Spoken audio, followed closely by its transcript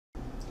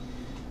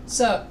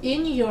So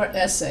in your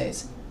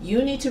essays,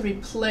 you need to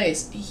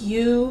replace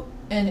you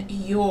and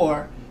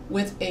your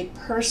with a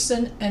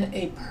person and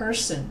a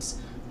persons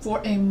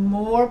for a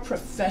more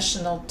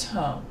professional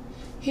tone.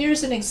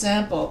 Here's an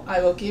example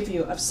I will give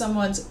you of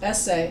someone's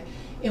essay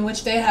in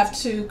which they have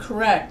to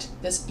correct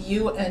this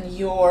you and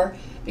your,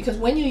 because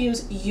when you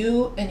use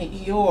you and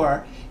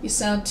your, you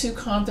sound too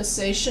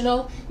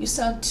conversational, you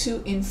sound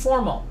too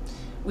informal.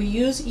 We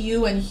use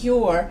you and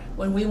your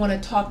when we want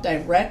to talk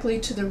directly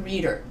to the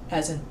reader,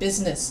 as in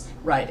business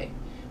writing.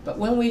 But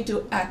when we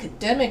do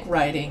academic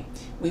writing,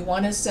 we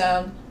want to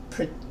sound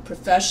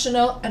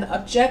professional and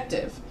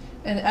objective.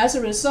 And as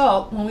a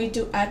result, when we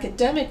do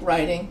academic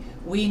writing,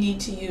 we need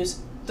to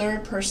use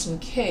third-person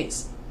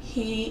case,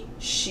 he,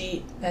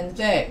 she, and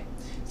they.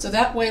 So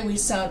that way we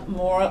sound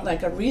more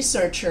like a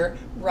researcher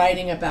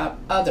writing about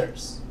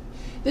others.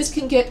 This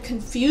can get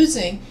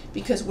confusing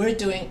because we're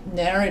doing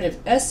narrative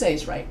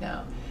essays right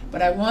now,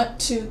 but I want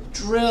to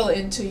drill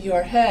into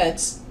your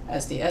heads,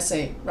 as the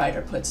essay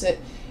writer puts it,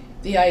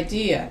 the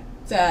idea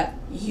that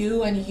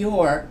you and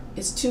your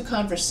is too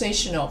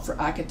conversational for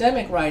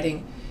academic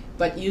writing,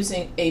 but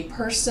using a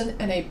person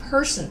and a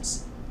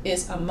persons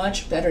is a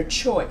much better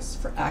choice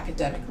for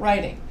academic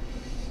writing.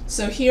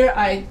 So here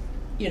I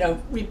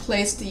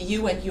replaced the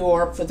you and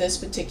your for this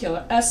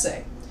particular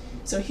essay.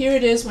 So here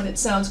it is when it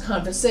sounds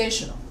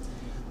conversational.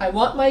 I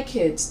want my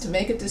kids to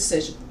make a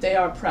decision they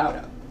are proud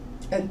of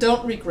and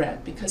don't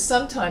regret, because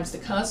sometimes the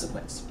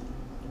consequence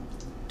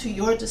to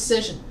your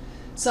decision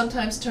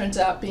sometimes turns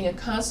out being a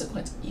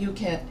consequence you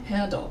can't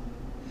handle.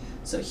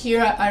 So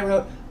here I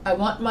wrote, I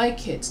want my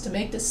kids to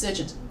make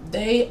decisions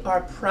they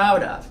are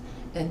proud of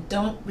and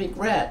don't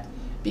regret,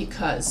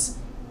 because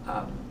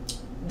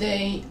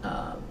they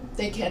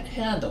can't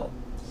handle.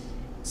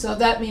 So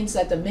that means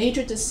that the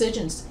major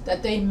decisions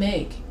that they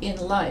make in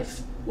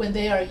life when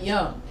they are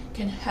young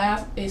can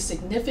have a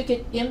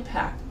significant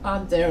impact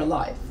on their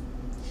life.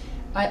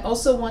 I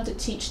also want to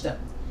teach them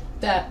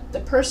that the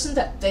person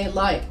that they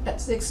like at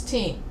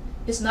 16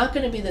 is not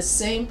going to be the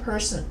same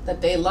person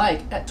that they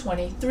like at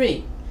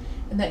 23,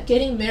 and that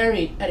getting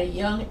married at a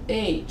young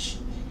age,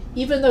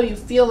 even though you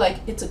feel like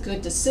it's a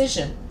good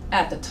decision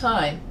at the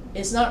time,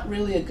 is not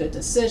really a good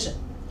decision,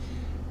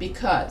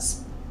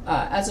 because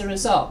as a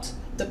result,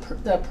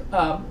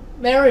 the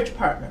marriage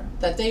partner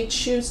that they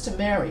choose to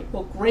marry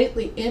will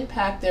greatly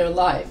impact their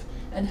life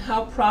and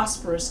how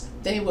prosperous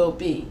they will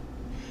be.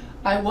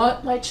 I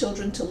want my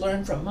children to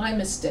learn from my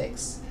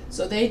mistakes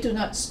so they do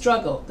not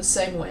struggle the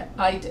same way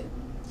I did.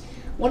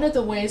 One of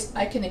the ways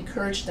I can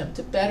encourage them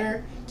to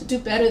do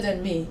better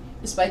than me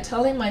is by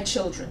telling my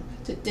children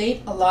to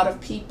date a lot of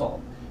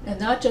people and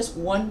not just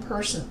one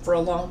person for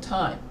a long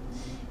time,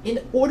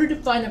 in order to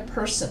find a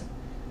person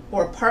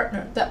or a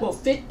partner that will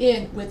fit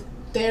in with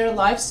their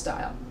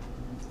lifestyle.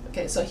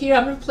 Okay, so here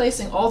I'm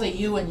replacing all the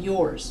you and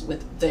yours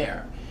with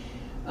their.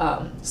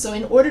 So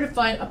in order to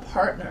find a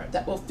partner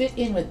that will fit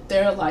in with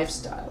their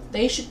lifestyle,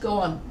 they should go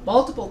on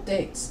multiple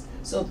dates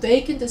so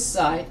they can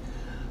decide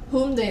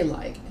whom they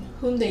like and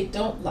whom they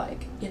don't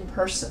like in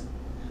person.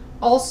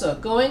 Also,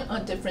 going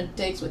on different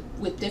dates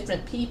with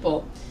different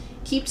people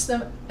keeps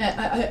them,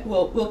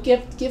 will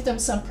give them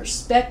some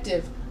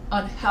perspective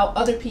on how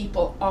other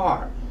people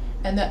are,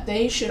 and that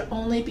they should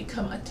only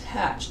become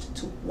attached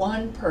to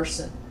one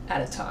person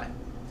at a time.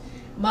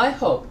 My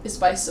hope is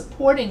by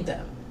supporting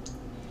them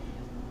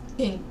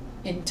in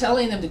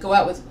telling them to go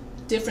out with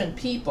different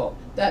people,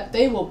 that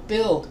they will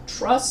build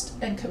trust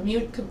and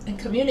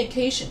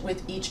communication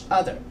with each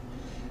other,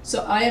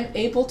 so I am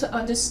able to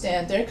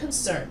understand their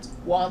concerns,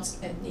 wants,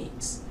 and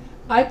needs.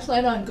 I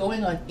plan on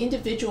going on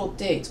individual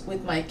dates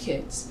with my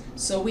kids,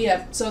 so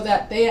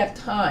that they have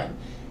time,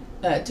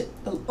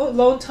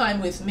 alone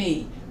time with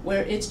me,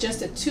 where it's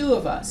just the two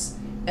of us,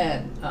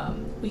 and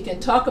we can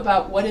talk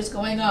about what is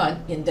going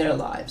on in their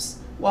lives.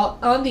 While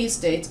on these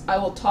dates, I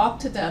will talk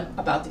to them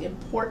about the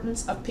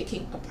importance of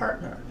picking a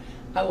partner.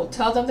 I will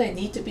tell them they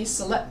need to be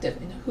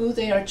selective in who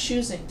they are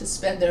choosing to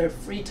spend their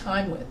free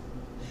time with.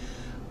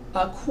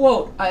 A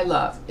quote I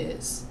love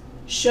is,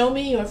 "Show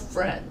me your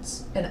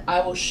friends, and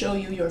I will show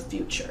you your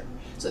future."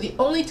 So the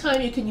only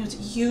time you can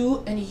use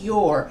you and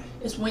your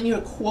is when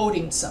you're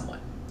quoting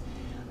someone.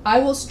 I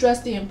will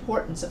stress the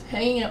importance of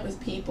hanging out with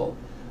people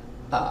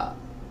and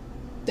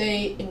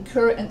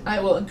I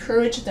will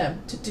encourage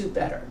them to do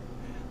better.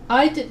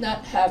 I did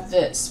not have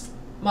this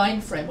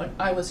mind frame when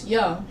I was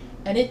young,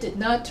 and it did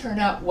not turn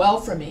out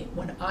well for me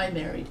when I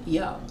married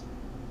young.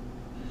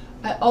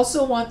 I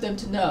also want them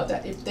to know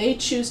that if they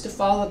choose to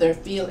follow their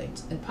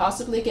feelings and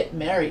possibly get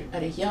married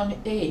at a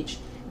young age,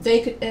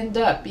 they could end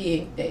up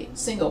being a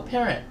single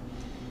parent.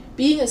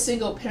 Being a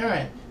single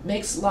parent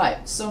makes life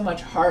so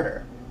much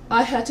harder.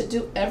 I had to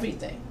do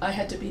everything. I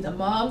had to be the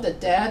mom, the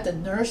dad, the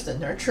nurse, the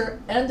nurturer,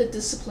 and the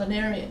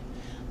disciplinarian.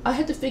 I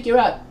had to figure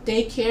out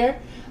daycare.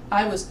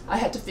 I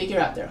had to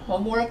figure out their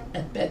homework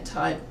and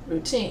bedtime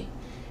routine.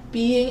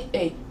 Being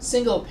a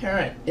single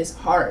parent is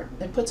hard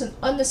and puts an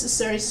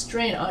unnecessary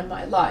strain on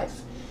my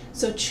life.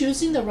 So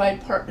choosing the right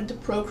partner to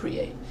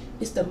procreate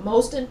is the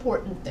most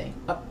important thing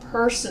a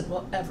person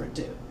will ever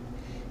do.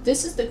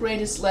 This is the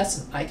greatest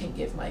lesson I can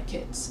give my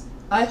kids.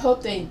 I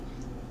hope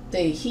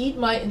they heed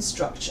my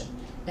instruction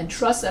and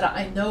trust that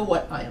I know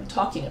what I am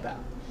talking about.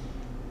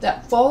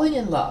 That falling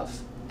in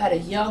love at a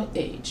young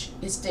age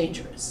is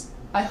dangerous.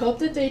 I hope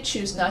that they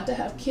choose not to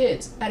have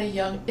kids at a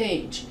young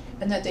age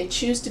and that they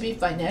choose to be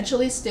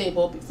financially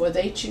stable before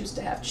they choose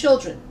to have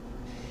children.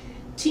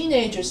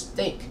 Teenagers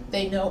think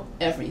they know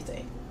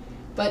everything,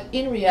 but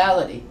in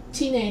reality,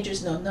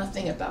 teenagers know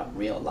nothing about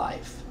real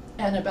life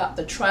and about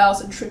the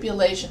trials and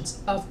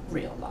tribulations of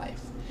real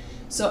life.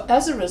 So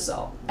as a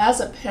result, as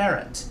a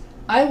parent,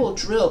 I will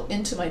drill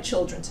into my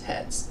children's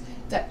heads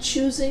that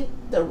choosing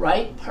the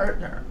right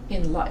partner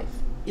in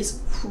life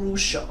is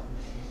crucial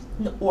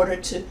in order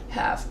to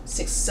have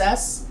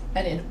success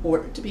and in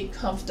order to be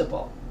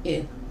comfortable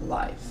in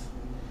life.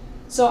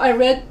 So I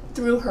read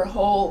through her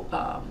whole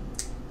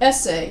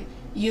essay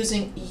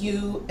using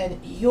you and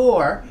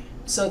your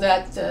so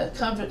that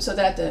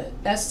the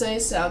essay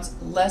sounds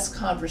less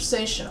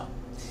conversational.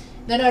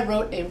 Then I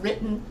wrote a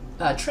written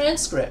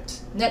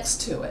transcript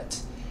next to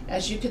it.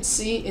 As you can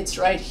see, it's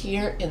right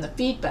here in the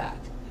feedback.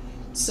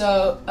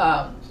 So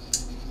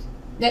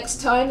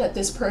next time that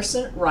this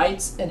person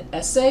writes an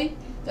essay,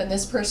 then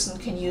this person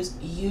can use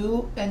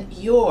you and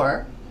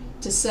your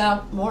to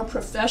sound more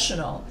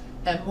professional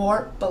and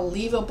more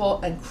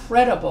believable and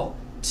credible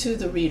to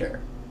the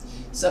reader.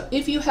 So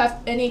if you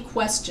have any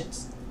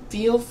questions,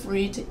 feel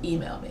free to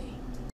email me.